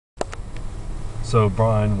So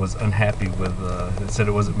Brian was unhappy with it, said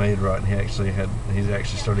it wasn't made right, and he's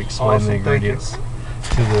actually started explaining the ingredients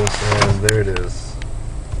to this, and there it is.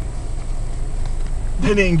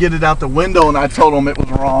 They didn't get it out the window, and I told them it was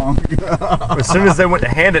wrong. As soon as they went to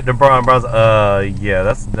hand it to Brian, Brian's like, yeah,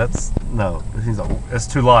 that's no. He's like, it's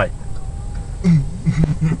too light.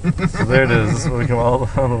 So there it is. This is what we come all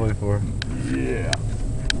the way for. Yeah.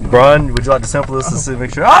 Brian, would you like to sample this to see,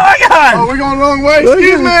 make sure? Oh my God! Oh, we're going the wrong way.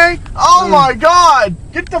 Excuse me. Oh my God!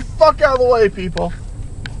 Get the fuck out of the way, people.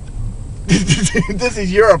 This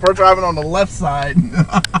is Europe. We're driving on the left side.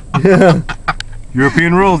 Yeah.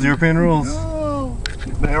 European rules. European rules. Oh,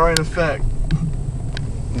 they are in effect.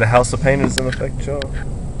 The House of Pain is in effect, y'all.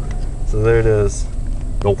 So there it is.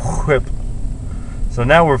 The whip. So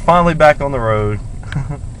now we're finally back on the road.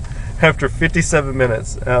 After 57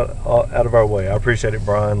 minutes out of our way. I appreciate it,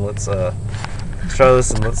 Brian. Let's try this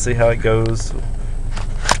and let's see how it goes.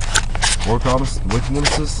 Work on us with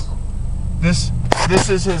Nemesis. This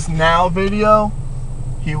is his now video.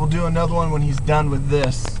 He will do another one when he's done with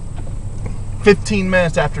this. 15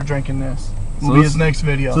 minutes after drinking this will be his next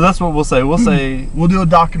video. So that's what we'll say. We'll say we'll do a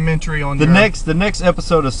documentary on the next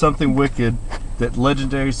episode of Something Wicked that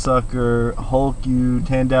Legendary Sucker, Hulk Yu,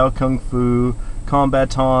 Tandao Kung Fu,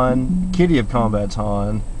 Combaton, Kitty of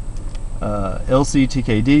Combaton,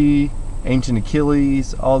 LCTKD, Ancient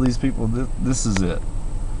Achilles, all these people. This is it.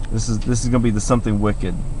 This is gonna be the Something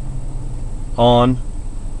Wicked on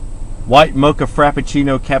white mocha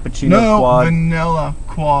frappuccino cappuccino quad. Vanilla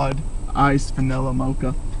quad ice vanilla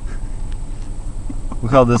mocha. We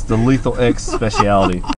call this the Lethal X speciality.